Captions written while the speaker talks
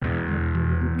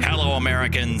fellow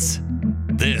Americans.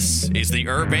 This is the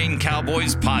Urbane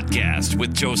Cowboys podcast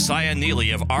with Josiah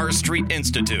Neeley of R Street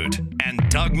Institute and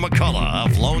Doug McCullough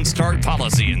of Lone Star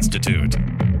Policy Institute.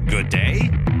 Good day.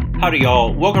 Howdy,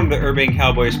 y'all. Welcome to the Urbane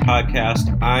Cowboys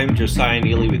podcast. I'm Josiah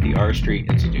Neeley with the R Street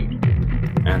Institute.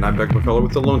 And I'm Doug McCullough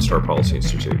with the Lone Star Policy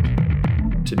Institute.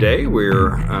 Today,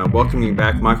 we're welcoming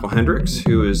back Michael Hendrix,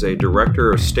 who is a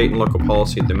director of state and local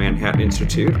policy at the Manhattan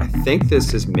Institute. I think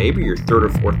this is maybe your third or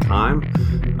fourth time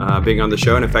being on the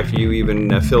show, and in fact, you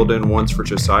even filled in once for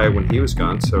Josiah when he was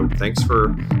gone. So thanks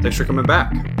for coming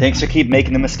back. Thanks for keep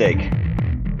making the mistake.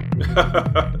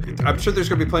 I'm sure there's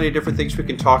going to be plenty of different things we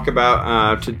can talk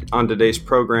about on today's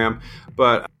program.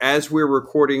 But as we're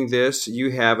recording this,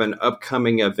 you have an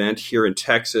upcoming event here in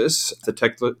Texas, the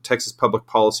Texas Public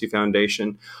Policy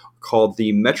Foundation, called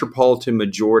the Metropolitan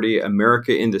Majority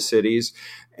America in the Cities.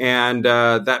 And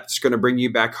that's going to bring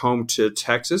you back home to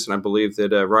Texas. And I believe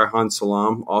that Raihan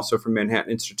Salam, also from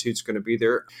Manhattan Institute, is going to be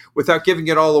there. Without giving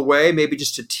it all away, maybe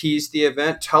just to tease the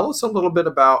event, tell us a little bit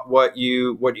about what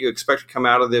you expect to come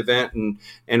out of the event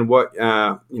and what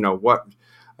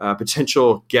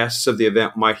potential guests of the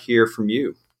event might hear from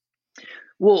you.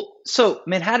 Well, so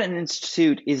Manhattan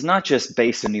Institute is not just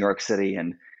based in New York City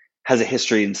and has a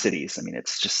history in cities. I mean,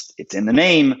 it's in the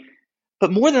name.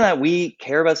 But more than that, we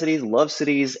care about cities, love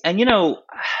cities, and,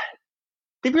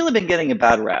 they've really been getting a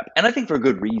bad rap, and I think for a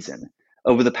good reason.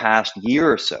 Over the past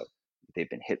year or so, they've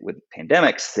been hit with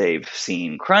pandemics, they've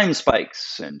seen crime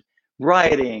spikes and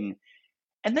rioting,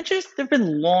 and then there have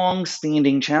been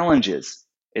long-standing challenges.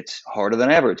 It's harder than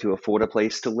ever to afford a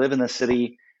place to live in the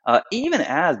city, even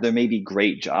as there may be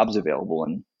great jobs available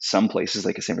in some places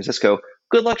like San Francisco.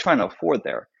 Good luck trying to afford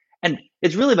there. And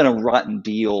it's really been a rotten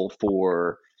deal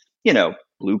for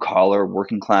blue-collar,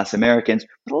 working-class Americans,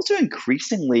 but also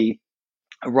increasingly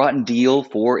a rotten deal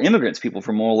for immigrants, people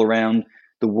from all around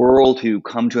the world who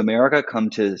come to America,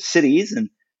 come to cities, and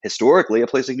historically, a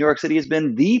place like New York City has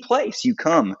been the place you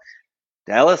come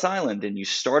to Ellis Island and you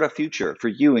start a future for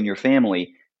you and your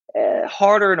family.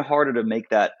 Harder and harder to make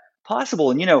that possible.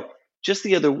 And, just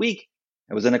the other week,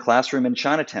 I was in a classroom in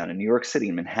Chinatown in New York City,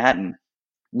 in Manhattan,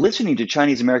 listening to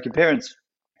Chinese-American parents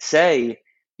say,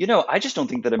 I just don't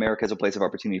think that America is a place of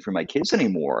opportunity for my kids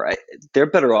anymore. They're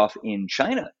better off in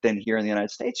China than here in the United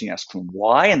States. And you ask them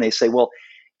why, and they say, well,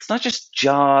 it's not just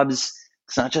jobs,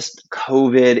 it's not just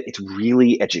COVID, it's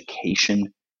really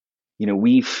education.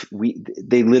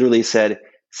 They literally said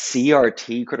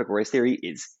CRT, critical race theory,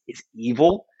 is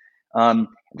evil.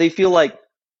 They feel like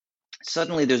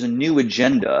suddenly there's a new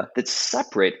agenda that's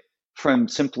separate from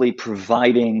simply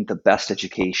providing the best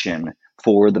education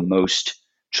for the most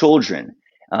children.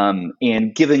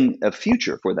 And giving a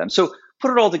future for them. So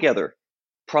put it all together,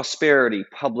 prosperity,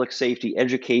 public safety,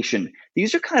 education.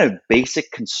 These are kind of basic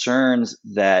concerns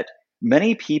that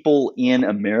many people in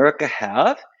America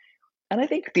have. And I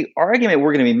think the argument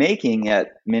we're going to be making at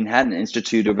Manhattan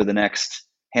Institute over the next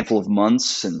handful of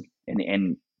months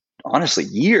and honestly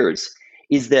years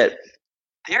is that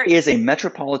there is a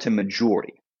metropolitan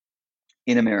majority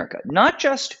in America, not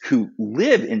just who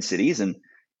live in cities. And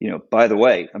by the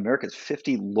way, America's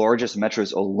 50 largest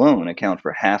metros alone account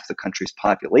for half the country's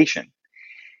population.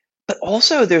 But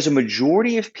also there's a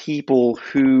majority of people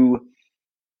who,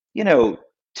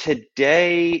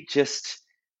 today just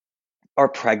are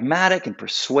pragmatic and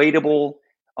persuadable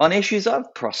on issues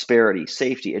of prosperity,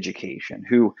 safety, education,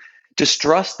 who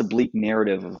distrust the bleak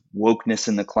narrative of wokeness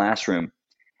in the classroom.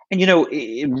 And,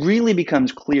 it really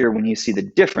becomes clear when you see the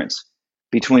difference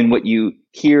between what you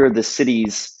hear the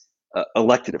city's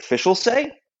elected officials say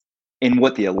and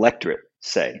what the electorate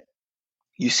say.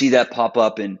 You see that pop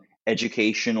up in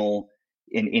educational,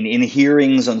 in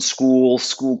hearings on school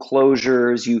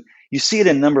closures. You see it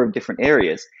in a number of different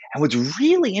areas. And what's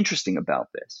really interesting about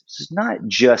this is not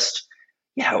just,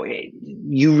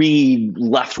 you read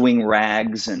left-wing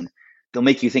rags and they'll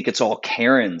make you think it's all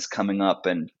Karens coming up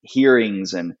and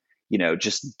hearings and,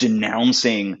 just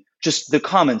denouncing just the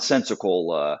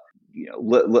commonsensical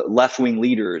left-wing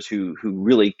leaders who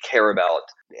really care about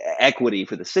equity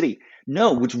for the city.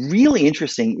 No, what's really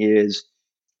interesting is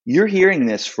you're hearing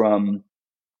this from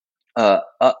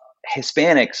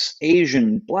Hispanics,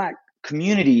 Asian, Black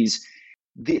communities.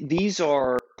 These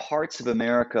are parts of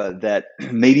America that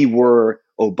maybe were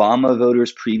Obama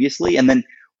voters previously. And then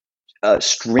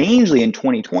strangely in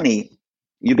 2020,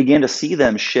 you began to see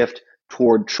them shift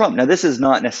toward Trump. Now, this is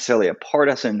not necessarily a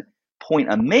partisan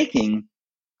point I'm making.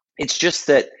 It's just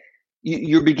that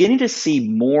you're beginning to see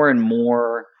more and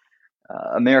more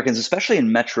Americans, especially in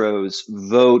metros,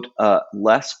 vote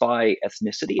less by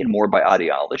ethnicity and more by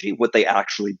ideology, what they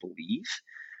actually believe.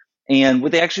 And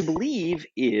what they actually believe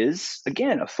is,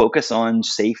 again, a focus on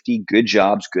safety, good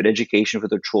jobs, good education for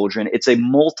their children. It's a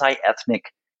multi-ethnic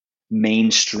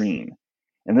mainstream.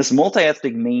 And this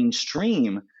multi-ethnic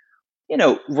mainstream,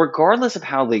 regardless of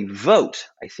how they vote,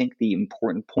 I think the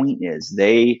important point is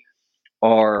they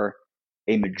are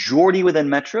a majority within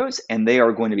metros, and they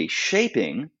are going to be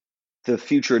shaping the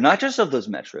future, not just of those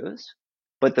metros,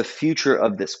 but the future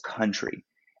of this country.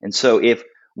 And so if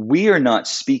we are not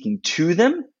speaking to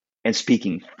them and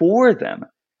speaking for them,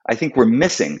 I think we're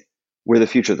missing where the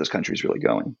future of this country is really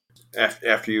going.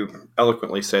 After you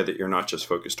eloquently say that you're not just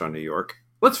focused on New York,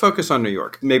 let's focus on New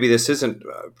York. Maybe this isn't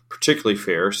particularly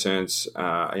fair since,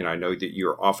 I know that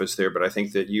your office there, but I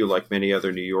think that you, like many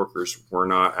other New Yorkers, were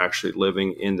not actually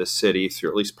living in the city through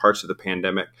at least parts of the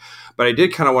pandemic. But I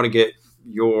did kind of want to get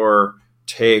your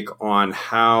take on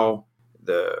how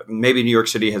maybe New York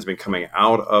City has been coming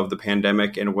out of the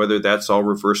pandemic and whether that's all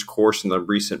reversed course in the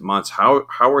recent months. How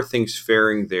are things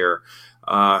faring there?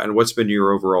 And what's been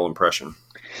your overall impression?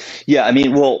 Yeah, I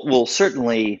mean, well,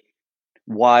 certainly,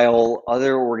 while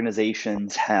other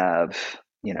organizations have,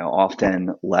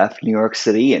 often left New York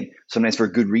City, and sometimes for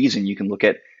good reason, you can look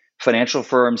at financial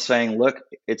firms saying, look,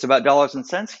 it's about dollars and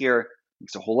cents here. It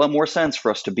makes a whole lot more sense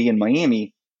for us to be in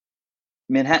Miami.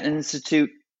 Manhattan Institute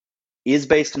is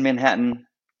based in Manhattan.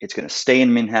 It's going to stay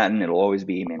in Manhattan. It'll always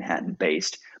be Manhattan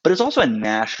based, but it's also a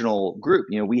national group.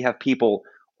 We have people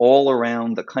all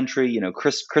around the country.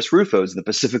 Chris Rufo's the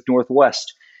Pacific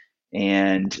Northwest,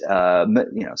 and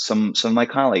some of my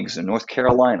colleagues in North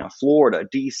Carolina, Florida,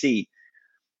 DC.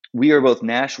 We are both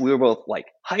national. We are both like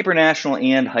hyper national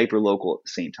and hyper local at the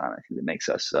same time. I think that makes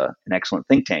us an excellent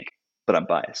think tank. But I'm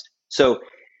biased. So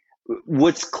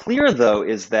what's clear though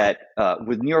is that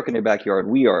with New York in their backyard,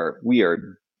 we are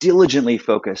diligently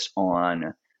focused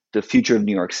on the future of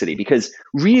New York City, because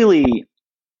really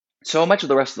so much of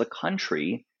the rest of the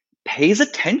country pays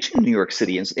attention to New York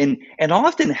City, and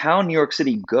often how New York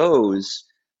City goes,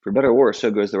 for better or worse,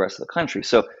 so goes the rest of the country.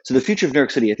 So the future of New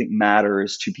York City, I think,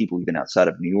 matters to people even outside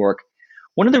of New York.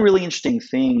 One of the really interesting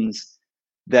things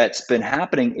that's been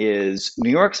happening is New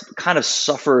York's kind of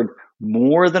suffered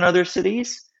more than other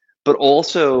cities, but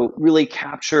also really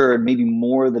captured maybe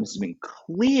more than has been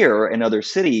clear in other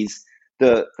cities,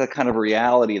 the kind of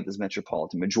reality of this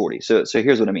metropolitan majority. So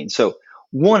here's what I mean. So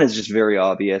one is just very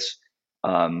obvious.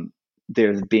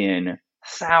 There have been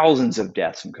thousands of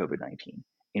deaths from COVID-19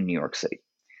 in New York City.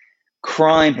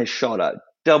 Crime has shot up,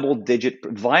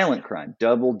 violent crime,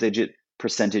 double-digit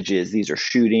percentages. These are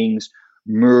shootings,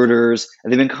 murders,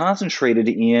 and they've been concentrated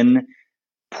in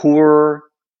poor,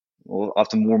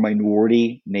 often more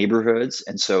minority neighborhoods.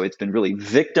 And so it's been really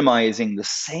victimizing the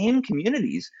same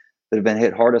communities that have been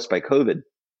hit hardest by COVID.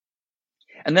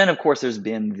 And then, of course, there's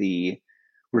been the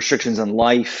restrictions on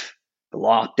life, the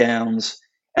lockdowns,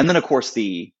 and then, of course,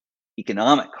 the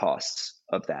economic costs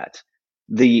of that.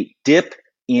 The dip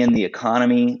in the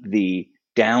economy, the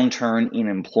downturn in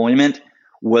employment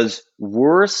was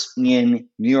worse in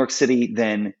New York City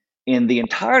than in the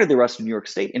entirety of the rest of New York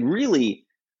State, and really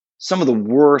some of the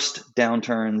worst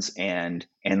downturns and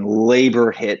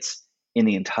labor hits in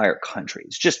the entire country.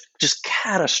 It's just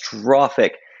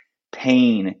catastrophic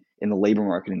pain in the labor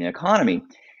market and the economy.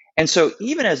 And so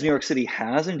even as New York City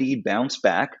has indeed bounced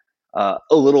back a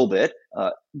little bit,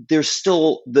 there's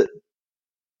still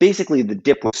basically the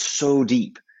dip was so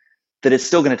deep that it's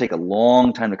still going to take a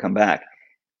long time to come back.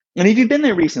 And if you've been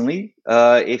there recently,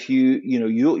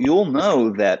 you'll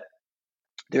know that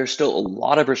there's still a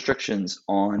lot of restrictions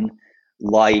on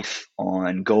life,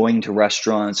 on going to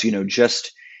restaurants.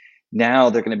 Just now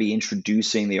they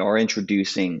are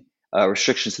introducing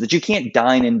restrictions so that you can't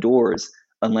dine indoors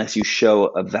unless you show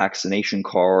a vaccination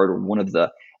card or one of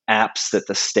the apps that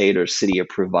the state or city are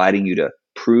providing you to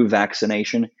prove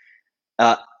vaccination.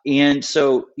 And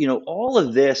so, all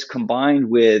of this combined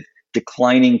with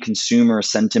declining consumer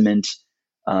sentiment,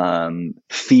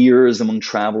 fears among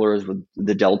travelers with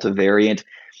the Delta variant,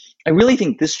 I really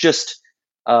think this just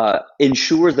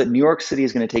ensures that New York City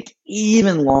is going to take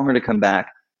even longer to come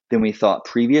back than we thought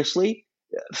previously.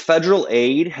 Federal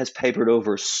aid has papered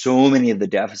over so many of the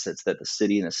deficits that the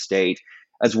city and the state,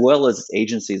 as well as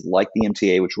agencies like the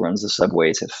MTA, which runs the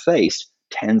subways, have faced.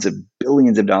 Tens of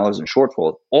billions of dollars in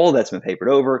shortfall. All that's been papered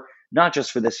over, not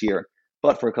just for this year,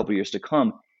 but for a couple of years to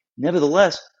come.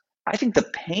 Nevertheless, I think the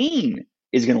pain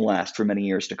is going to last for many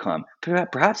years to come,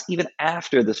 perhaps even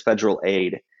after this federal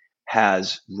aid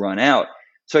has run out.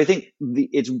 So I think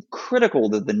it's critical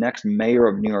that the next mayor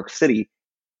of New York City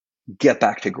get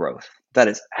back to growth. That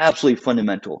is absolutely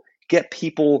fundamental. Get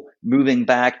people moving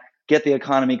back, get the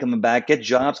economy coming back, get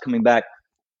jobs coming back,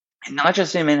 and not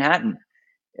just in Manhattan.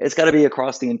 It's got to be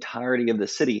across the entirety of the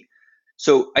city.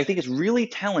 So I think it's really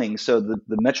telling. So the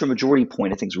metro majority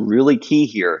point I think is really key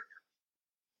here.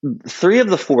 3 of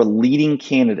the 4 leading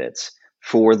candidates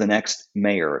for the next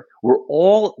mayor were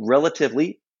all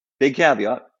relatively, big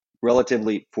caveat,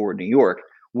 relatively for New York,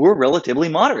 were relatively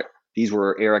moderate. These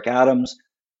were Eric Adams,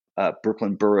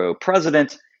 Brooklyn Borough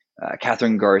President,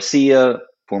 Catherine Garcia,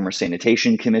 former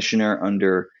sanitation commissioner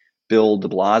under Bill de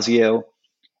Blasio,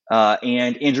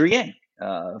 and Andrew Yang,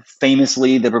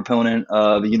 famously the proponent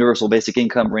of universal basic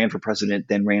income, ran for president,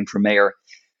 then ran for mayor.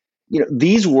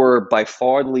 These were by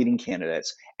far the leading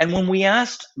candidates. And when we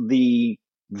asked the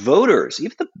voters,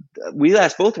 we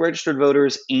asked both registered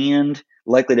voters and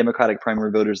likely Democratic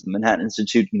primary voters at the Manhattan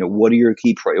Institute, what are your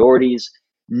key priorities?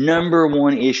 Number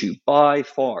one issue by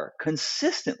far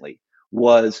consistently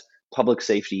was public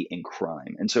safety and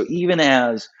crime. And so even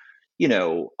as,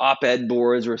 op-ed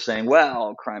boards were saying,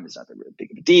 well, crime is not that really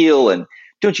big of a deal. And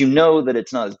don't you know that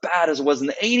it's not as bad as it was in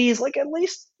the 80s? Like, at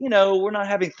least, we're not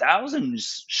having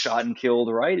thousands shot and killed,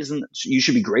 right? You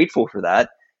should be grateful for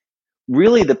that.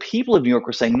 Really, the people of New York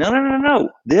were saying, no.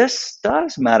 This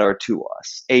does matter to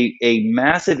us. A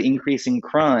massive increase in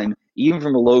crime, even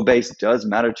from a low base, does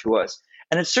matter to us.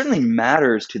 And it certainly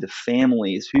matters to the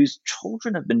families whose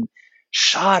children have been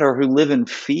shot or who live in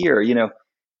fear.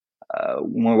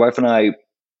 My wife and I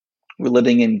were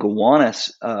living in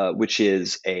Gowanus, which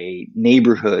is a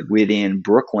neighborhood within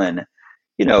Brooklyn.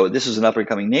 This is an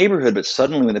up-and-coming neighborhood, but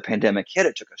suddenly when the pandemic hit,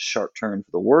 it took a sharp turn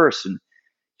for the worse. And,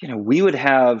 we would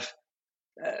have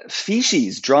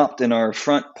feces dropped in our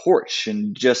front porch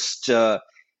and just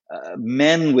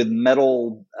men with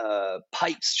metal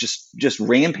pipes just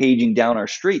rampaging down our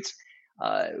streets.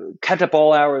 Kept up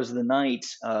all hours of the night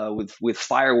with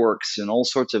fireworks and all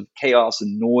sorts of chaos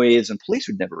and noise, and police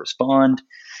would never respond.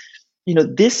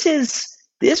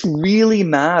 This really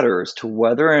matters to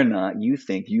whether or not you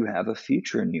think you have a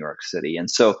future in New York City. And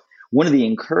so one of the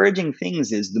encouraging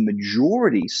things is the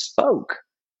majority spoke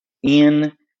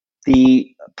in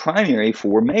the primary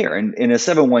for mayor. And in a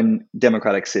 7-1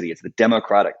 Democratic city, it's the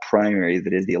Democratic primary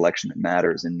that is the election that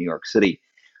matters in New York City.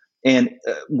 And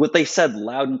what they said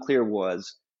loud and clear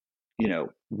was,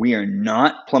 we are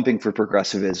not plumping for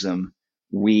progressivism.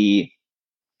 We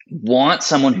want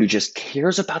someone who just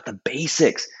cares about the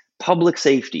basics, public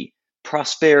safety,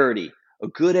 prosperity, a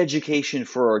good education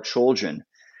for our children.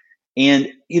 And,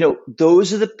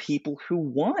 those are the people who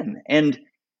won. And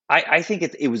I think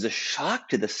it was a shock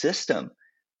to the system.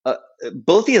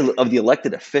 Both of the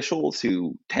elected officials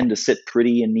who tend to sit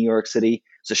pretty in New York City,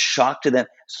 it's a shock to them.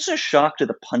 It's also a shock to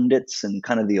the pundits and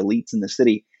kind of the elites in the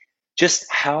city, just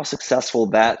how successful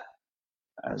that,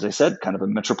 as I said, kind of a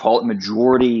metropolitan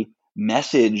majority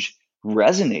message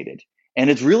resonated. And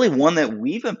it's really one that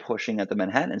we've been pushing at the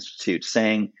Manhattan Institute,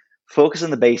 saying, focus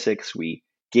on the basics. We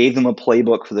gave them a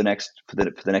playbook for the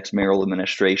next mayoral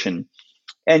administration.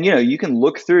 And, you can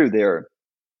look through their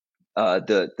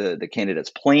the candidates'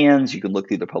 plans. You can look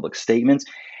through their public statements,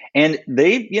 and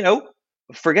they,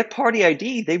 forget party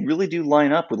ID. They really do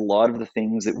line up with a lot of the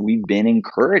things that we've been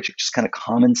encouraging, just kind of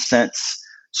common sense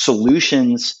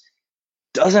solutions.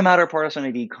 Doesn't matter partisan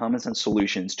ID, common sense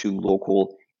solutions to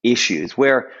local issues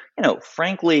where,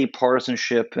 frankly,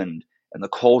 partisanship and the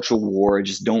cultural war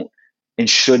just don't and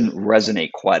shouldn't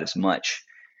resonate quite as much.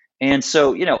 And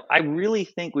so, I really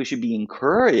think we should be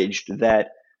encouraged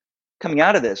that coming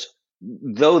out of this,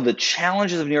 though the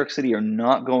challenges of New York City are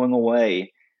not going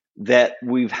away, that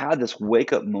we've had this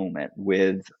wake-up moment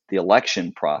with the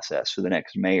election process for the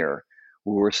next mayor,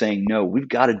 where we're saying, no, we've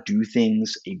got to do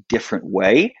things a different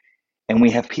way. And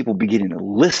we have people beginning to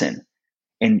listen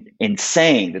and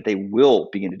saying that they will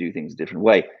begin to do things a different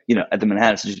way. At the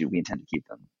Manhattan Institute, we intend to keep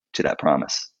them to that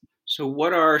promise. So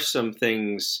what are some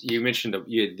things you mentioned that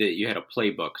you had a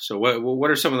playbook? So what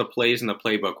are some of the plays in the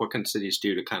playbook? What can cities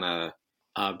do to kind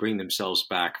of bring themselves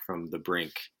back from the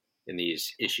brink in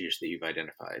these issues that you've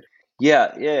identified?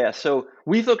 Yeah. So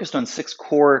we focused on 6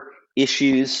 core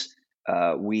issues.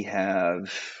 We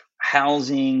have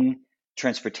housing,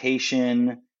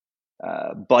 transportation,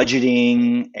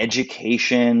 budgeting,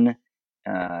 education,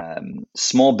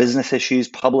 small business issues,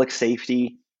 public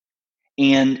safety,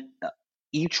 and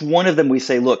each one of them we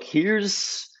say, look,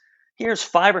 here's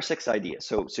 5 or 6 ideas.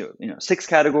 So 6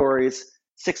 categories,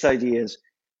 6 ideas.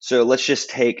 So let's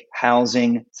just take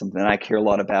housing, something I care a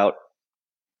lot about.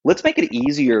 Let's make it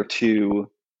easier to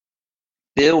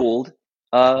build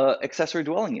accessory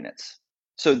dwelling units.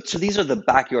 So these are the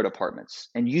backyard apartments.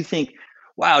 And you think,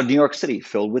 wow, New York City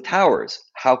filled with towers.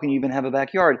 How can you even have a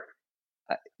backyard?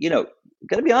 Got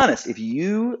to be honest. If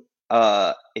you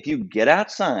get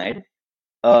outside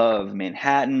of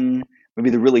Manhattan, maybe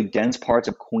the really dense parts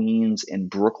of Queens and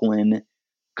Brooklyn.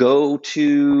 Go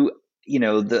to,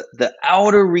 the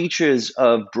outer reaches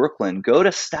of Brooklyn. Go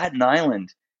to Staten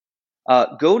Island.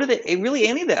 Go to really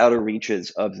any of the outer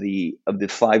reaches of the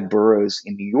 5 boroughs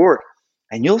in New York,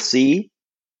 and you'll see,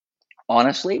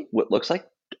 honestly, what looks like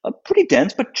a pretty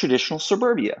dense but traditional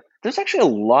suburbia. There's actually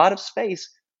a lot of space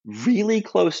really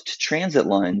close to transit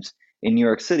lines in New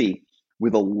York City,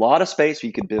 with a lot of space where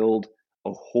you could build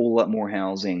a whole lot more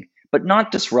housing, but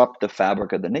not disrupt the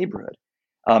fabric of the neighborhood.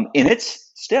 And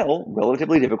it's still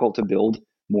relatively difficult to build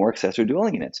more accessory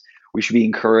dwelling units. We should be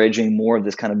encouraging more of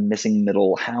this kind of missing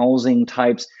middle housing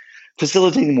types,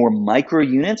 facilitating more micro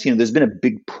units. There's been a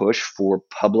big push for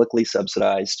publicly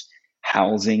subsidized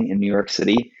housing in New York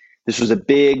City. This was a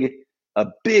big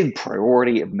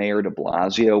priority of Mayor de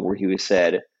Blasio, where he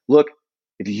said, look,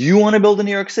 if you want to build in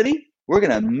New York City, we're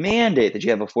going to mandate that you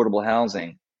have affordable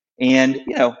housing. And,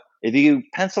 if you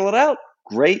pencil it out,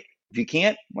 great. If you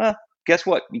can't, well, guess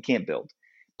what? You can't build.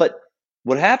 But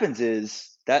what happens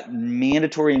is that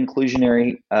mandatory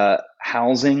inclusionary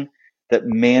housing, that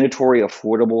mandatory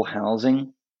affordable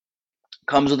housing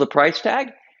comes with a price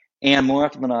tag. And more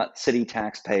often than not, city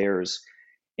taxpayers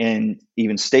and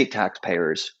even state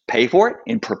taxpayers pay for it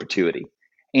in perpetuity.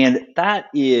 And that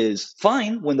is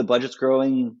fine when the budget's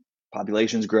growing,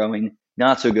 population's growing,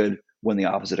 not so good when the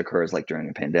opposite occurs, like during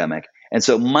a pandemic. And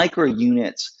so micro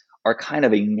units are kind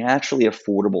of a naturally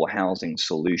affordable housing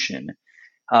solution.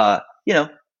 I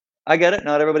get it.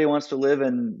 Not everybody wants to live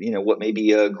in, what may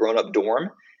be a grown-up dorm.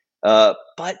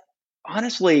 But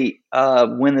honestly,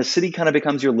 when the city kind of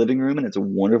becomes your living room and it's a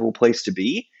wonderful place to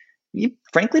be, you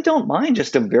frankly don't mind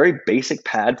just a very basic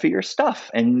pad for your stuff,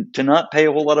 and to not pay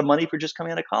a whole lot of money for just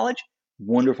coming out of college.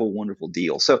 Wonderful, wonderful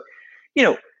deal. So,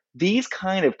 these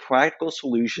kind of practical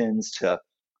solutions to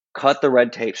cut the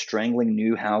red tape, strangling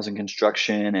new housing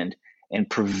construction and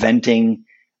preventing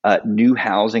new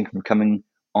housing from coming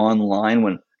online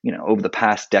when, over the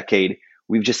past decade,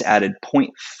 we've just added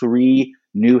 0.3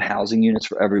 new housing units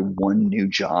for every 1 new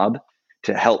job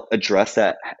to help address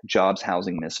that jobs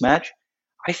housing mismatch.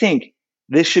 I think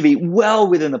this should be well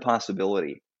within the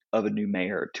possibility of a new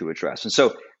mayor to address. And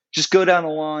so just go down the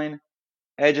line: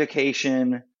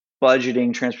 education,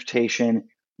 budgeting, transportation.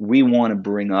 We want to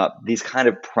bring up these kind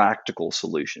of practical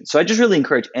solutions. So I just really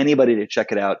encourage anybody to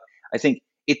check it out. I think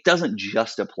it doesn't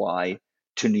just apply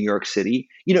to New York City.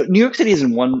 New York City is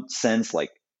in one sense like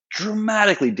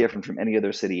dramatically different from any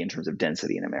other city in terms of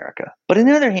density in America. But on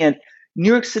the other hand, New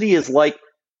York City is like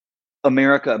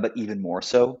America, but even more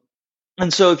so.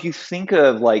 And so if you think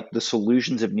of like the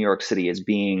solutions of New York City as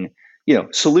being,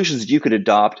 solutions that you could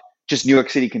adopt, just New York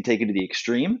City can take it to the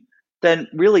extreme, then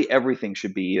really everything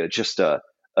should be just a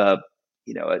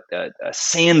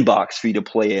sandbox for you to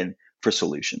play in for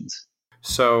solutions.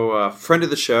 So a friend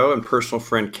of the show and personal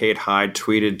friend Kate Hyde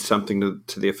tweeted something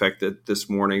to the effect that this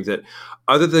morning that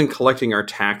other than collecting our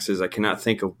taxes, I cannot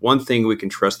think of one thing we can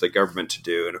trust the government to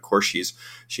do. And of course,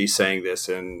 she's saying this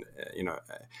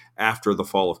after the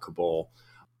fall of Kabul.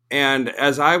 And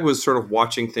as I was sort of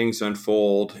watching things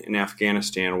unfold in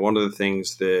Afghanistan, one of the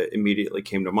things that immediately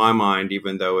came to my mind,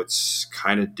 even though it's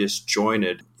kind of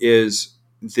disjointed, is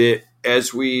that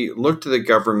as we look to the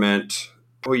government,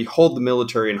 we hold the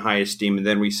military in high esteem, and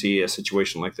then we see a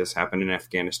situation like this happen in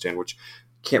Afghanistan, which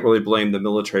can't really blame the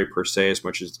military per se as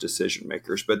much as decision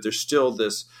makers, but there's still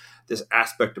this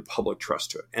aspect of public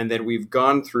trust to it. And then we've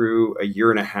gone through a year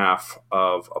and a half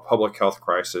of a public health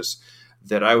crisis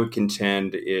that I would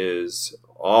contend is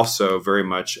also very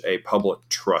much a public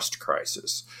trust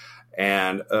crisis,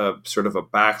 and sort of a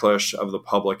backlash of the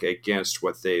public against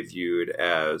what they viewed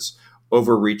as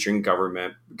overreaching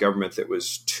government that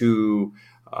was too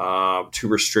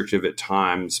restrictive at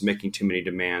times, making too many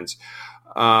demands.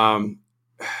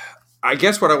 I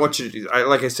guess what I want you to do,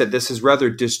 like I said, this is rather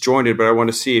disjointed, but I want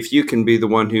to see if you can be the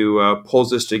one who pulls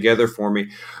this together for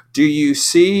me. Do you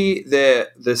see that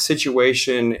the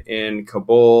situation in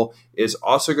Kabul is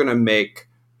also going to make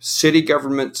city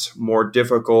governments more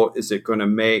difficult? Is it going to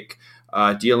make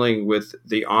dealing with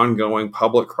the ongoing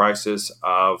public crisis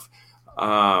of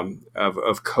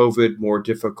COVID more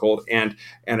difficult? And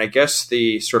I guess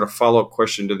the sort of follow-up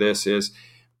question to this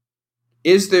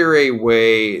is there a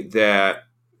way that,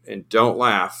 and don't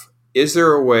laugh, is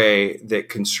there a way that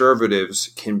conservatives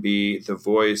can be the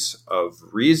voice of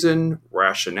reason,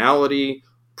 rationality,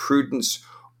 prudence,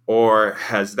 or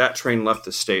has that train left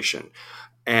the station?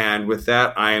 And with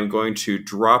that, I am going to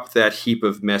drop that heap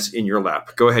of mess in your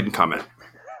lap. Go ahead and comment.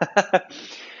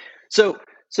 So,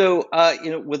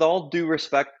 with all due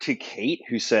respect to Kate,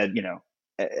 who said,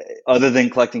 other than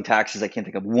collecting taxes, I can't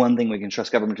think of one thing we can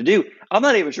trust government to do. I'm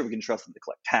not even sure we can trust them to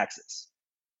collect taxes.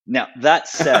 Now, that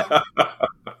said,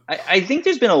 I think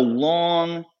there's been a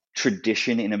long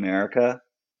tradition in America,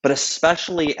 but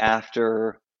especially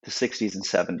after the 60s and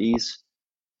 70s,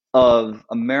 of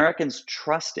Americans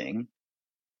trusting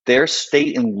their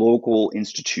state and local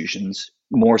institutions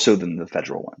more so than the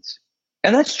federal ones.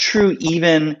 And that's true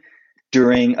even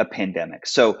during a pandemic.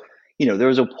 So, there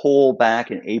was a poll back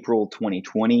in April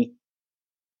 2020,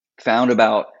 found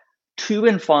about 2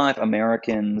 in 5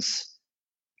 Americans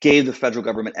gave the federal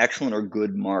government excellent or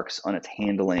good marks on its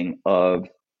handling of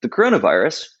the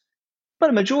coronavirus, but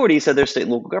a majority said their state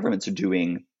and local governments are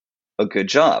doing a good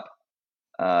job.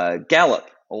 Gallup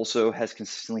also has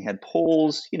consistently had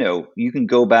polls. You can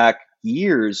go back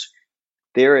years.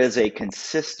 There is a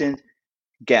consistent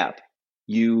gap.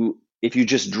 If you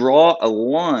just draw a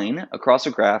line across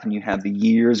a graph and you have the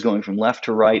years going from left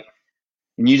to right,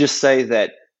 and you just say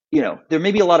that, there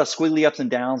may be a lot of squiggly ups and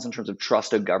downs in terms of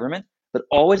trust of government, but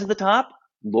always at the top,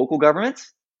 local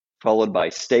governments, followed by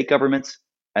state governments,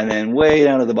 and then way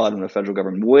down at the bottom of the federal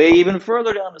government, way even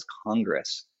further down is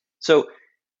Congress. So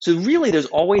really, there's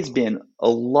always been a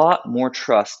lot more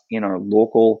trust in our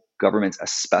local governments,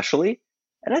 especially,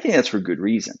 and I think that's for good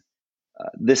reason.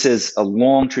 This is a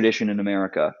long tradition in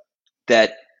America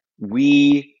that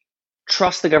we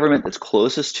trust the government that's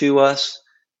closest to us,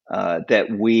 that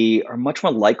we are much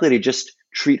more likely to just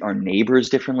treat our neighbors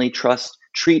differently,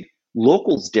 treat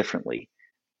locals differently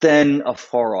than a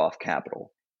far off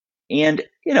capital. And,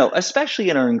 especially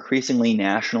in our increasingly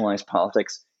nationalized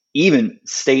politics, even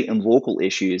state and local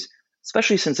issues,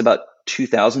 especially since about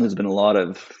 2000, there's been a lot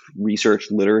of research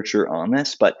literature on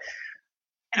this, but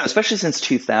especially since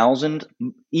 2000,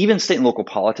 even state and local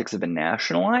politics have been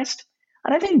nationalized.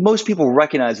 And I think most people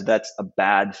recognize that that's a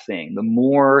bad thing. The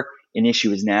more an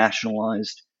issue is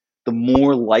nationalized, the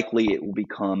more likely it will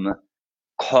become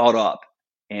caught up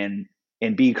and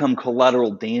become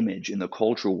collateral damage in the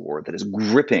cultural war that is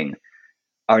gripping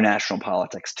our national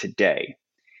politics today.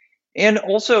 And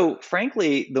also,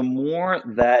 frankly, the more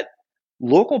that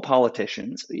local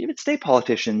politicians, even state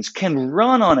politicians, can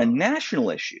run on a national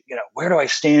issue, where do I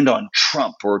stand on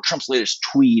Trump or Trump's latest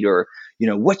tweet, or,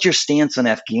 what's your stance on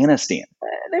Afghanistan?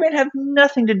 They might have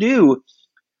nothing to do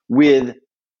with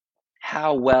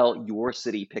how well your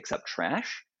city picks up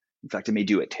trash. In fact, it may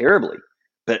do it terribly.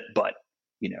 But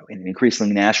in an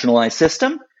increasingly nationalized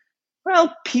system,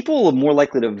 well, people are more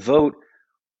likely to vote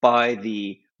by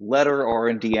the letter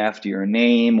R&D after your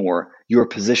name or your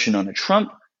position on a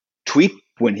Trump tweet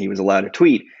when he was allowed to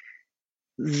tweet,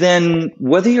 than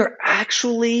whether you're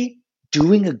actually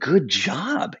doing a good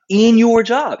job in your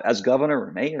job as governor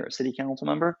or mayor or city council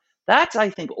member. That's, I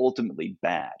think, ultimately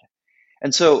bad.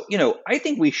 And so, I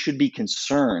think we should be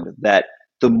concerned that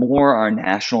the more our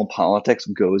national politics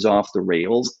goes off the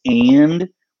rails and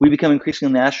we become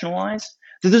increasingly nationalized,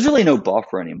 that there's really no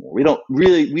buffer anymore.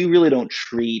 We really don't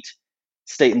treat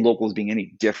state and local as being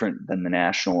any different than the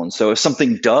national. And so if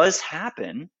something does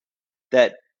happen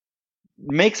that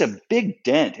makes a big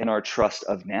dent in our trust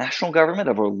of national government,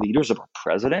 of our leaders, of our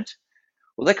president,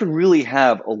 well, that could really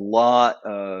have a lot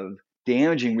of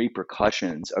damaging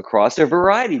repercussions across a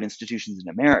variety of institutions in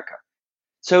America.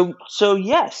 So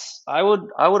yes, I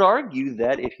would argue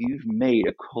that if you've made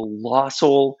a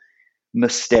colossal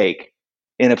mistake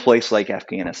in a place like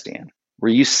Afghanistan,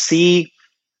 where you see,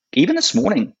 even this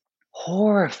morning,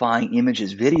 horrifying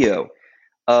images, video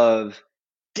of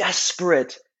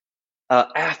desperate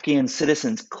Afghan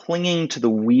citizens clinging to the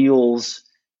wheels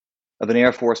of an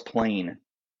Air Force plane,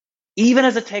 even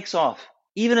as it takes off,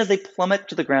 even as they plummet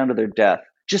to the ground to their death,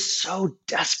 just so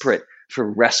desperate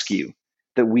for rescue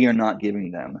that we are not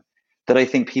giving them, that I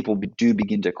think people do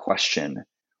begin to question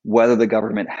whether the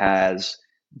government has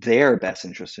their best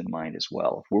interest in mind as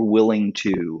well. If we're willing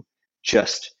to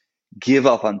just give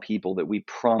up on people that we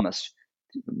promised.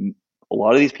 A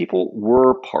lot of these people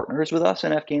were partners with us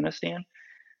in Afghanistan.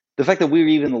 The fact that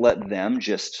we even let them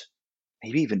just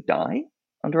maybe even die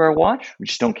under our watch, we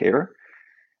just don't care,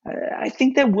 I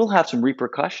think that will have some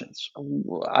repercussions.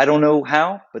 I don't know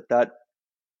how, but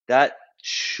that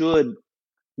should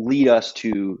lead us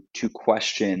to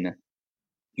question,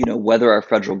 whether our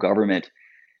federal government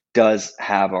does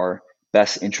have our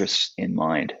best interests in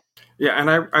mind. Yeah, and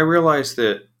I realize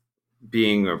that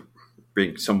being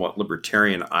somewhat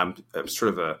libertarian, I'm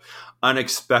sort of a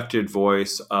unexpected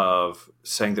voice of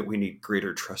saying that we need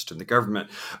greater trust in the government.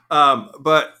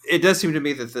 But it does seem to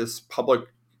me that this public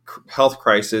health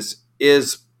crisis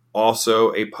is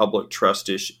also a public trust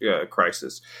issue,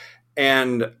 crisis.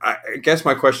 And I guess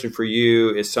my question for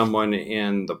you is someone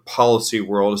in the policy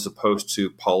world as opposed to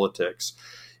politics.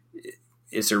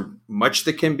 Is there much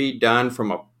that can be done from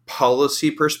a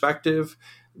policy perspective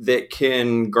that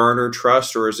can garner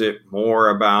trust, or is it more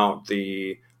about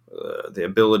the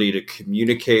ability to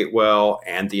communicate well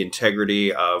and the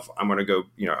integrity of I'm going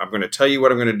to tell you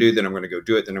what I'm going to do, then I'm going to go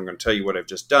do it, then I'm going to tell you what I've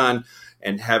just done,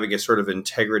 and having a sort of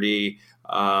integrity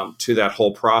to that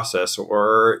whole process?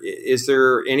 Or is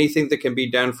there anything that can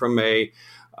be done from a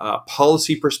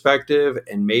policy perspective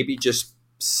and maybe just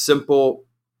simple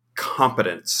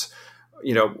competence?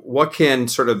 What can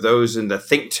sort of those in the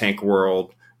think tank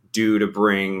world do to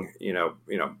bring,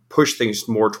 push things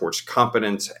more towards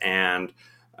competence and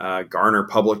garner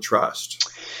public trust?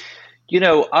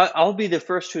 I'll be the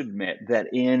first to admit that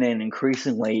in an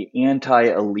increasingly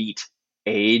anti-elite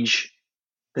age,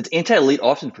 that's anti-elite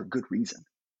often for good reason.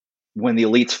 When the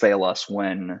elites fail us,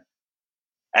 when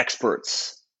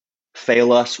experts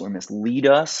fail us or mislead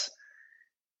us,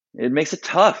 it makes it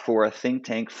tough for a think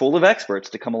tank full of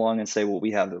experts to come along and say, well,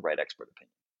 we have the right expert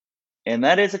opinion. And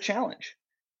that is a challenge.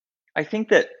 I think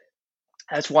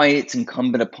that's why it's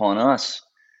incumbent upon us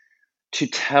to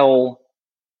tell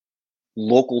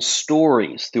local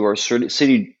stories through our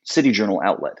city journal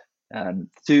outlet,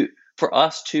 for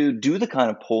us to do the kind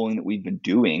of polling that we've been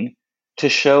doing to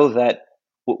show that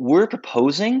what we're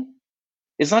proposing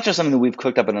is not just something that we've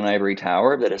cooked up in an ivory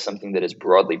tower, that is something that is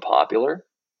broadly popular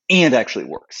and actually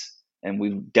works. And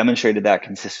we've demonstrated that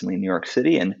consistently in New York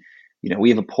City. And, we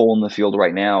have a poll in the field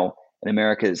right now in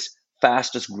America's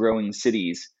fastest growing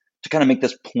cities to kind of make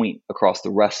this point across the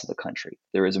rest of the country.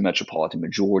 There is a metropolitan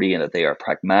majority and that they are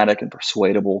pragmatic and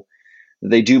persuadable.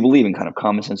 They do believe in kind of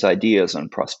common sense ideas on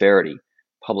prosperity,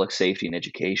 public safety, and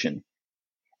education.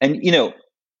 And,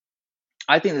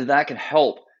 I think that can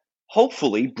help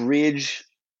hopefully bridge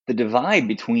the divide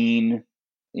between,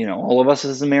 all of us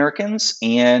as Americans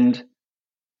and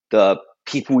the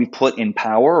people we put in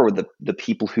power, or the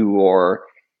people who are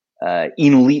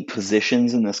in elite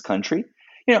positions in this country.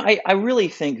 I really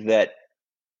think that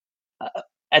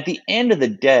at the end of the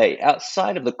day,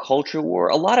 outside of the culture war,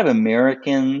 a lot of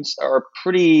Americans are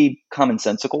pretty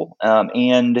commonsensical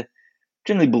and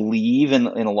generally believe in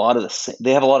a lot of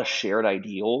they have a lot of shared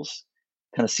ideals,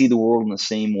 kind of see the world in the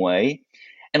same way.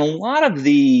 And a lot of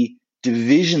the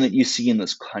division that you see in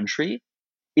this country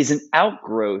is an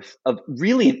outgrowth of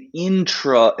really an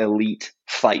intra-elite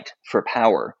fight for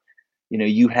power.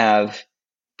 You have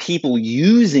people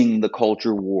using the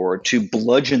culture war to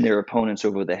bludgeon their opponents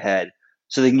over the head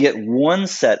so they can get one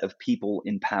set of people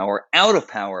in power out of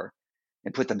power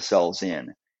and put themselves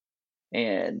in.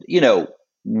 And,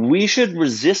 we should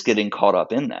resist getting caught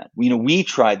up in that. We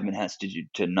tried the Manhattan Institute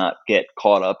to not get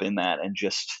caught up in that and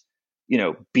just,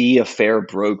 be a fair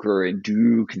broker and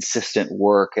do consistent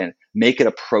work and make it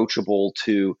approachable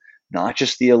to not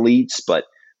just the elites, but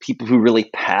people who are really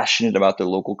passionate about their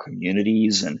local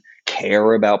communities and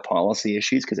care about policy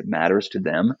issues because it matters to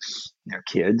them, their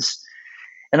kids.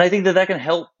 And I think that can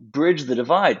help bridge the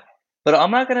divide. But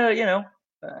I'm not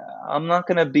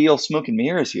going to be all smoke and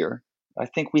mirrors here. I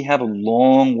think we have a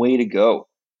long way to go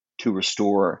to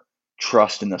restore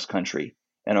trust in this country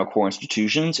and our core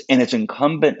institutions. And it's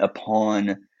incumbent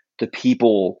upon the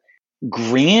people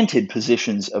granted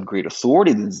positions of great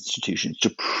authority in these institutions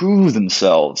to prove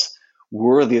themselves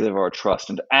worthy of our trust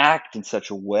and to act in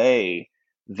such a way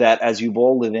that, as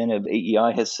Yuval Levin of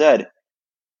AEI has said,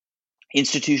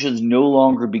 institutions no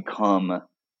longer become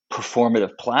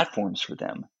performative platforms for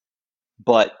them,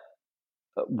 but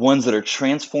ones that are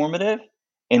transformative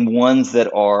and ones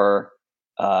that are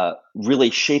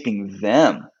really shaping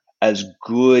them as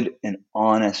good and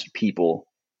honest people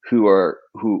who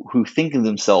think of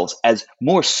themselves as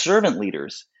more servant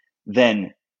leaders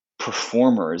than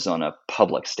performers on a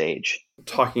public stage.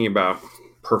 Talking about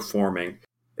performing,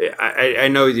 I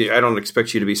know I don't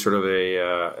expect you to be sort of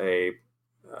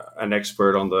an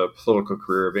expert on the political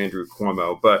career of Andrew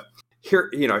Cuomo, but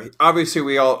here, obviously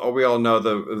we all know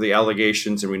the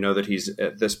allegations, and we know that he's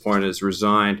at this point has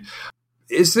resigned.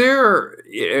 Is there,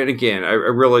 and again, I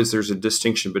realize there's a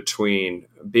distinction between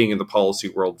being in the policy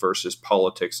world versus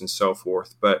politics and so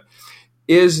forth, but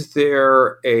is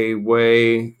there a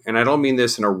way, and I don't mean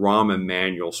this in a Rahm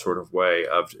Emanuel sort of way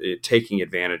of taking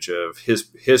advantage of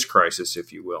his crisis,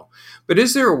 if you will, but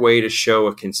is there a way to show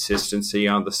a consistency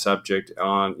on the subject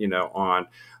on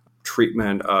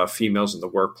treatment of females in the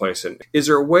workplace? And is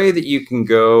there a way that you can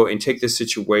go and take this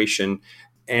situation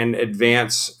and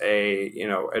advance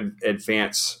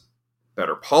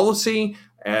better policy,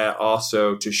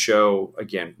 also to show,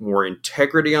 again, more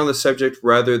integrity on the subject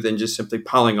rather than just simply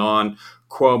piling on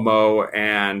Cuomo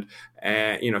and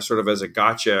sort of as a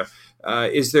gotcha.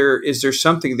 Is there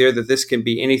something there that this can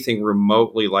be anything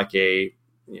remotely like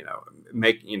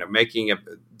making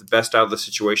the best out of the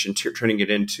situation, turning it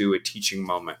into a teaching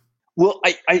moment? Well,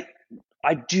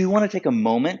 I do want to take a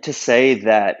moment to say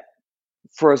that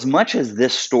for as much as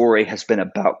this story has been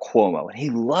about Cuomo, and he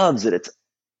loves it, it's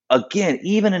again,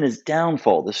 even in his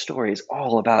downfall, the story is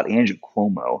all about Andrew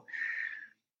Cuomo.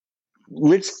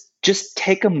 Let's just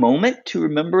take a moment to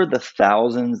remember the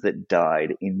thousands that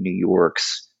died in New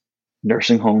York's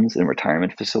nursing homes and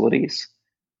retirement facilities.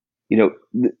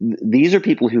 These are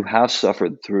people who have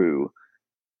suffered through,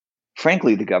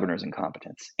 frankly, the governor's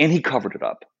incompetence, and he covered it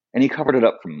up,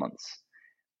 for months.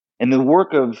 And the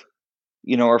work of,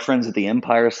 our friends at the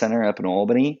Empire Center up in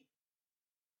Albany,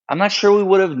 I'm not sure we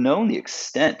would have known the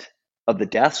extent of the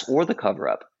deaths or the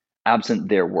cover-up absent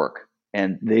their work.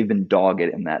 And they've been dogged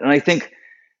in that. And I think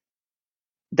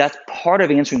that's part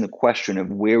of answering the question of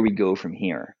where we go from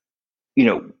here.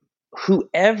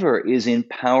 Whoever is in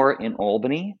power in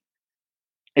Albany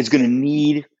is going to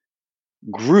need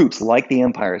groups like the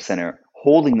Empire Center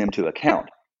holding them to account.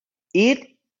 It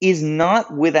is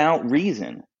not without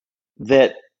reason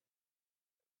that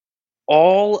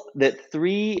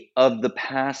three of the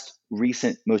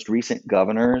most recent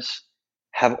governors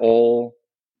have all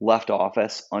left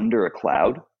office under a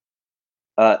cloud.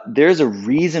 There's a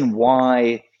reason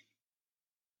why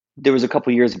there was a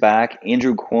couple years back,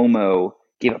 Andrew Cuomo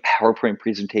gave a PowerPoint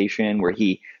presentation where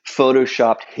he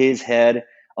photoshopped his head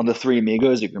on the Three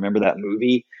Amigos. If you remember that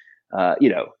movie,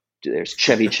 there's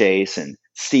Chevy Chase and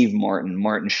Steve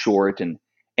Martin Short, and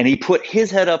he put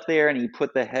his head up there, and he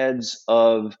put the heads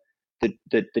of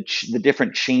the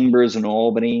different chambers in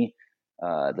Albany,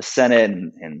 the Senate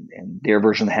and their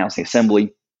version of the House and the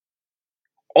Assembly.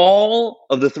 All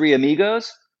of the Three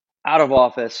Amigos out of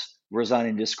office, resigned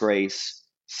in disgrace.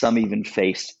 Some even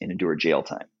faced and endured jail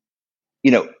time.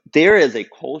 There is a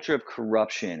culture of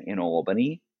corruption in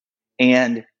Albany,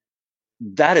 and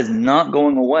that is not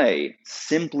going away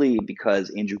simply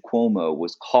because Andrew Cuomo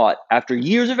was caught after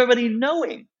years of everybody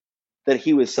knowing that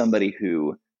he was somebody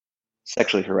who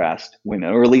sexually harassed women,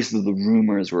 or at least the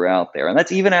rumors were out there. And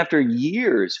that's even after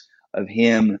years of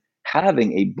him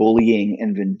having a bullying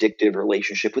and vindictive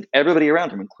relationship with everybody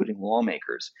around him, including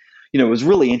lawmakers. It was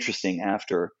really interesting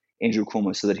after Andrew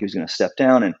Cuomo said that he was going to step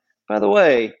down. And by the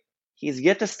way, he's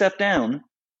yet to step down.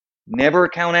 Never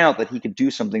count out that he could do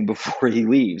something before he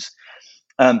leaves.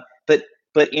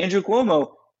 But Andrew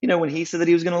Cuomo, when he said that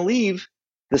he was going to leave,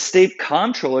 the state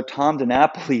comptroller, Tom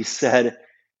DiNapoli, said,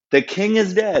 "The king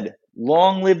is dead.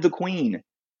 Long live the queen."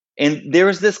 And there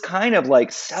was this kind of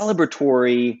like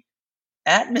celebratory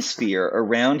atmosphere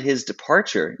around his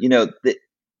departure. That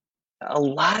a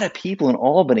lot of people in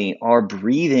Albany are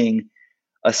breathing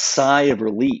a sigh of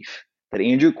relief that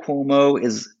Andrew Cuomo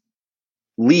is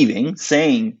leaving,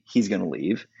 saying he's going to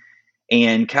leave.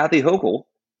 And Kathy Hochul,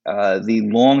 the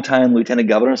longtime lieutenant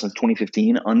governor since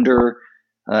 2015 under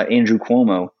Andrew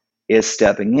Cuomo, is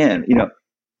stepping in.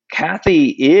 Kathy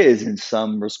is, in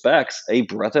some respects, a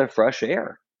breath of fresh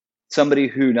air. Somebody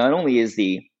who not only is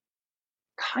the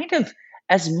kind of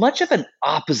as much of an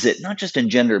opposite, not just in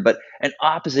gender, but an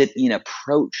opposite in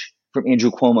approach from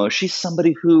Andrew Cuomo. She's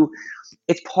somebody who,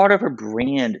 it's part of her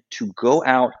brand to go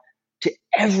out to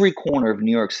every corner of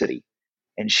New York City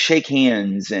and shake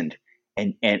hands and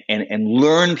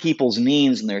learn people's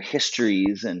names and their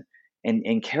histories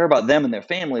and care about them and their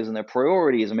families and their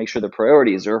priorities and make sure their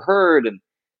priorities are heard. And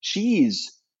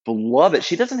she's beloved.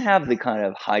 She doesn't have the kind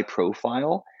of high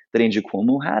profile that Andrew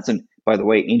Cuomo has. And by the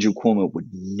way, Andrew Cuomo would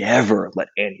never let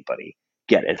anybody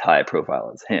get as high a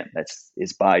profile as him.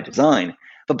 Is by design.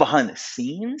 But behind the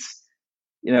scenes,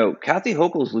 Kathy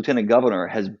Hochul's lieutenant governor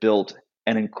has built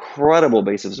an incredible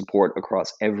base of support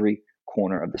across every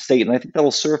corner of the state. And I think that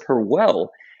will serve her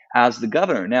well as the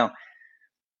governor. Now,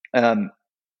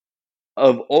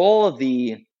 of all of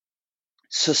the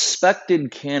suspected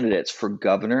candidates for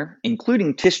governor,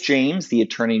 including Tish James, the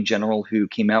attorney general who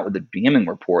came out with a damning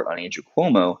report on Andrew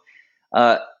Cuomo,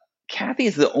 Kathy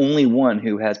is the only one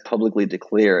who has publicly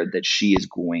declared that she is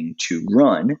going to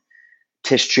run.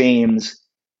 Tish James,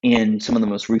 in some of the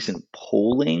most recent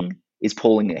polling, is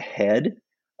polling ahead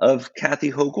of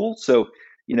Kathy Hochul. So,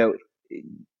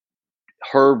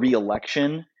 her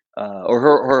reelection or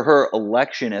her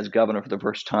election as governor for the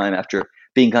first time after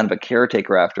being kind of a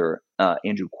caretaker after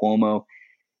Andrew Cuomo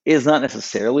is not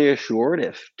necessarily assured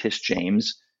if Tish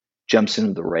James jumps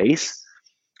into the race.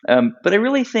 But I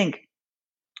really think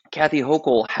Kathy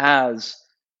Hochul has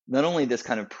not only this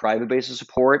kind of private base of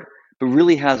support, but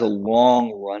really has a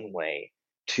long runway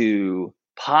to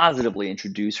positively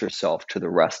introduce herself to the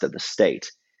rest of the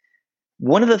state.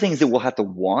 One of the things that we'll have to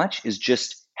watch is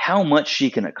just how much she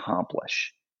can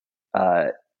accomplish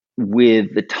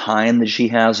with the time that she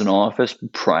has in office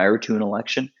prior to an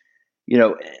election.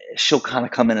 She'll kind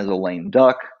of come in as a lame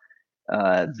duck.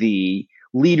 The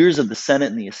leaders of the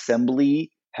Senate and the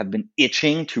Assembly have been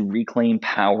itching to reclaim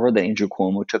power that Andrew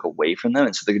Cuomo took away from them.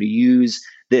 And so they're going to use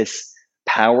this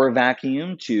power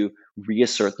vacuum to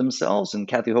reassert themselves. And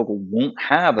Kathy Hochul won't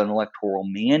have an electoral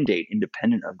mandate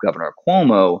independent of Governor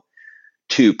Cuomo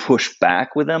to push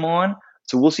back with them on.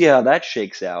 So we'll see how that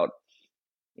shakes out.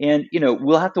 And,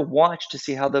 we'll have to watch to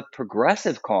see how the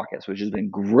Progressive Caucus, which has been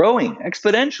growing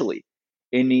exponentially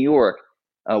in New York,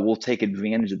 will take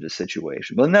advantage of the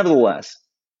situation. But nevertheless,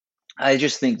 I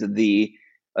just think that the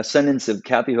ascendance of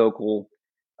Kathy Hochul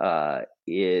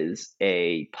is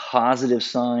a positive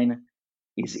sign,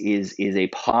 is a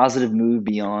positive move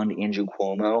beyond Andrew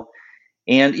Cuomo.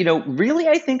 And, really,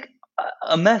 I think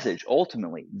a message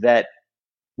ultimately that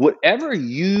whatever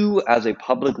you as a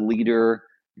public leader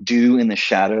do in the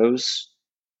shadows,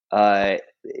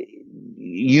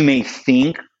 you may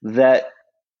think that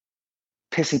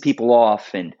pissing people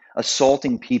off and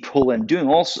assaulting people and doing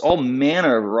all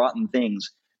manner of rotten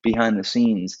things behind the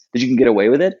scenes, that you can get away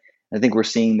with it. I think we're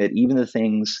seeing that even the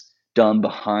things done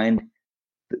behind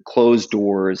the closed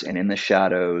doors and in the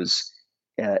shadows,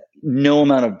 no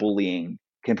amount of bullying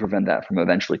can prevent that from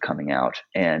eventually coming out.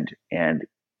 And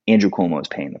Andrew Cuomo is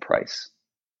paying the price,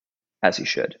 as he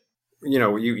should.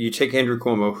 You take Andrew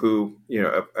Cuomo, who,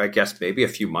 I guess maybe a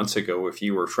few months ago, if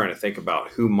you were trying to think about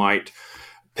who might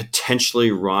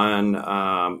potentially run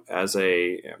for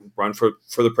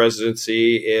the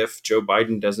presidency if Joe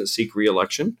Biden doesn't seek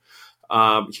reelection,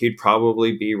 he'd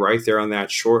probably be right there on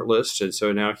that short list. And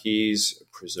so now he's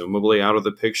presumably out of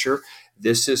the picture.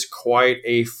 This is quite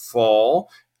a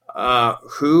fall.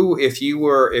 Who, if you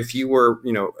were,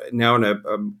 now a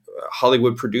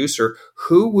Hollywood producer,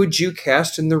 who would you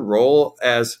cast in the role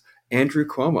as Andrew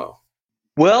Cuomo?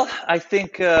 Well, I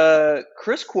think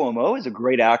Chris Cuomo is a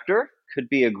great actor. Could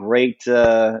be a great,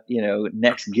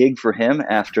 next gig for him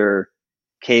after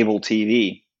cable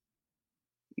TV.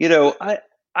 I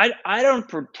don't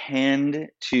pretend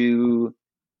to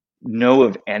know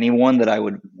of anyone that I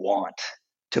would want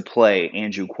to play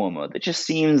Andrew Cuomo. That just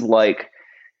seems like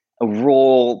a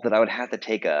role that I would have to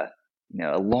take a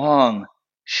long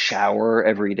shower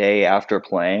every day after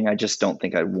playing. I just don't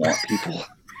think I'd want people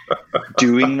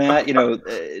doing that.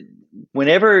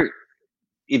 Whenever,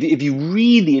 if you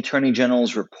read the Attorney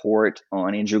General's report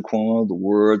on Andrew Cuomo, the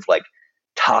words like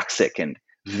toxic and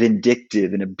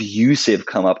vindictive and abusive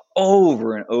come up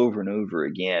over and over and over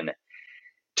again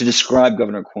to describe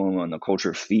Governor Cuomo and the culture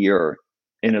of fear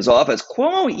in his office.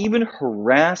 Cuomo even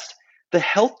harassed the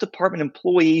health department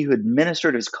employee who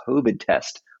administered his COVID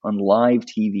test on live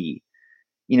TV.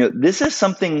 This is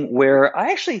something where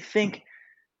I actually think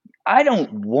I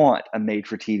don't want a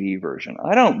made-for-TV version.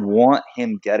 I don't want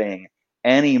him getting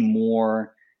any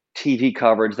more TV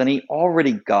coverage than he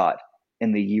already got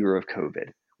in the year of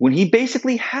COVID, when he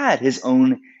basically had his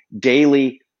own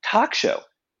daily talk show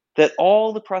that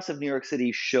all the press of New York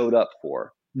City showed up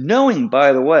for, knowing,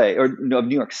 by the way, of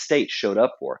New York State showed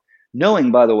up for,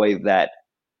 knowing, by the way, that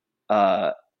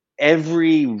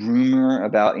every rumor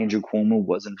about Andrew Cuomo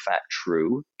was in fact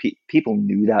true. People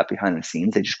knew that behind the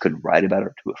scenes. They just couldn't write about it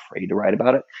or too afraid to write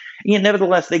about it. And yet,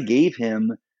 nevertheless, they gave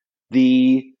him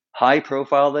the high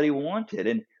profile that he wanted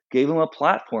and gave him a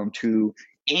platform to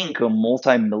ink a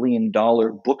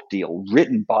multi-million-dollar book deal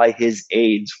written by his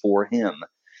aides for him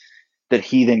that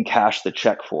he then cashed the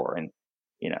check for. And,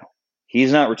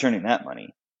 he's not returning that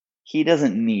money. He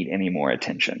doesn't need any more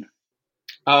attention.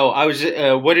 Oh, I was.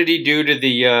 What did he do to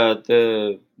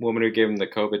the woman who gave him the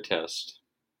COVID test?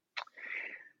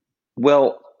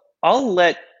 Well, I'll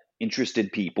let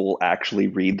interested people actually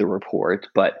read the report,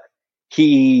 but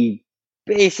he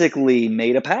basically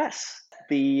made a pass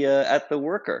at the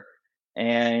worker,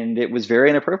 and it was very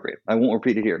inappropriate. I won't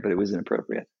repeat it here, but it was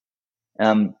inappropriate.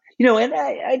 And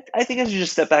I think I should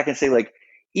just step back and say, like,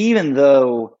 even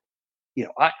though,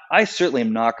 I certainly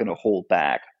am not going to hold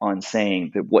back on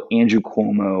saying that what Andrew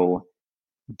Cuomo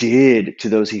did to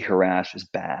those he harassed is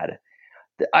bad.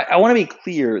 I want to be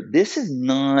clear. This is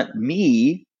not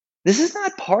me. This is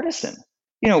not partisan.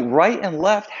 Right and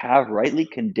left have rightly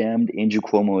condemned Andrew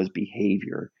Cuomo's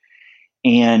behavior.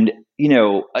 And,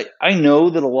 I know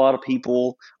that a lot of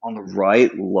people on the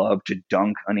right love to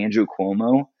dunk on Andrew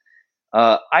Cuomo.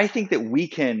 I think that we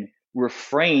can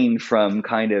refrain from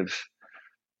kind of,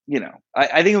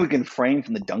 I think we can refrain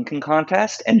from the dunking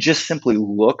contest and just simply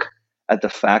look at the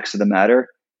facts of the matter.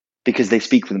 because they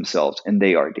speak for themselves and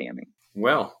they are damning.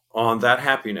 Well, on that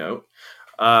happy note,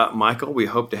 Michael, we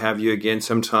hope to have you again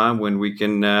sometime when we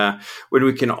can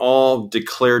all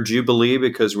declare Jubilee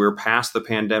because we're past the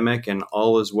pandemic and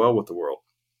all is well with the world.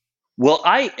 Well,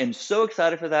 I am so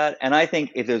excited for that. And I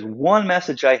think if there's one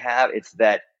message I have, it's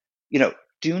that,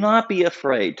 do not be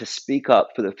afraid to speak up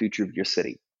for the future of your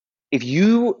city. If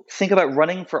you think about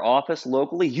running for office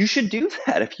locally, you should do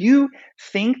that. If you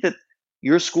think that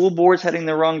your school board's heading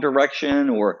the wrong direction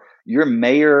or your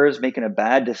mayor is making a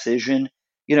bad decision,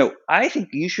 I think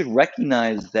you should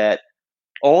recognize that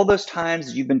all those times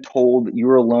that you've been told that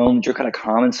you're alone, your kind of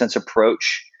common sense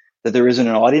approach, that there isn't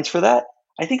an audience for that,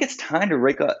 I think it's time to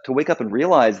wake up and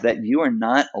realize that you are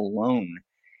not alone,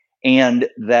 and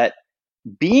that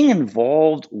being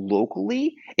involved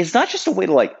locally is not just a way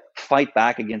to fight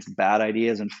back against bad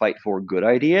ideas and fight for good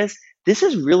ideas. This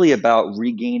is really about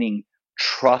regaining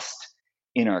trust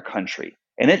in our country.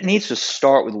 And it needs to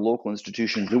start with local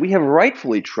institutions that we have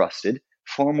rightfully trusted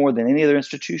far more than any other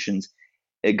institutions,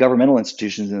 governmental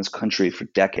institutions in this country for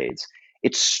decades.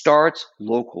 It starts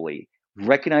locally.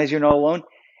 Recognize you're not alone.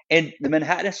 And the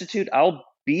Manhattan Institute, I'll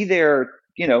be there,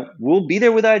 we'll be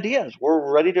there with ideas.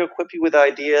 We're ready to equip you with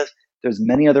ideas. There's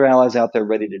many other allies out there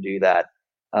ready to do that.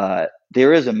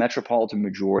 There is a metropolitan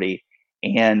majority,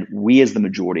 and we as the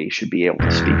majority should be able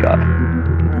to speak up.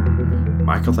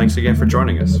 Michael, thanks again for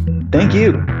joining us. Thank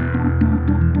you.